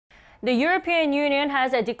The European Union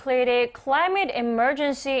has declared a climate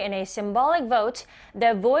emergency in a symbolic vote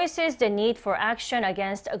that voices the need for action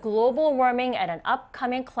against global warming at an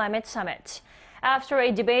upcoming climate summit. After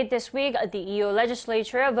a debate this week, the EU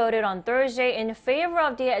legislature voted on Thursday in favor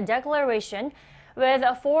of the declaration, with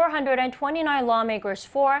 429 lawmakers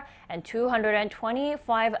for and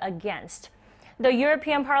 225 against. The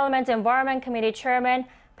European Parliament's Environment Committee Chairman,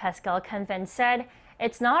 Pascal Canfin, said,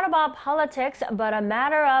 "It's not about politics, but a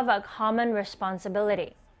matter of a common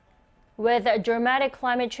responsibility." With dramatic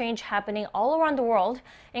climate change happening all around the world,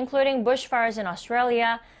 including bushfires in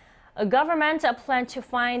Australia, governments plan to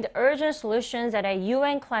find urgent solutions at a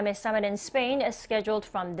UN climate summit in Spain scheduled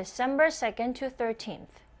from December 2nd to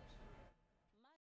 13th.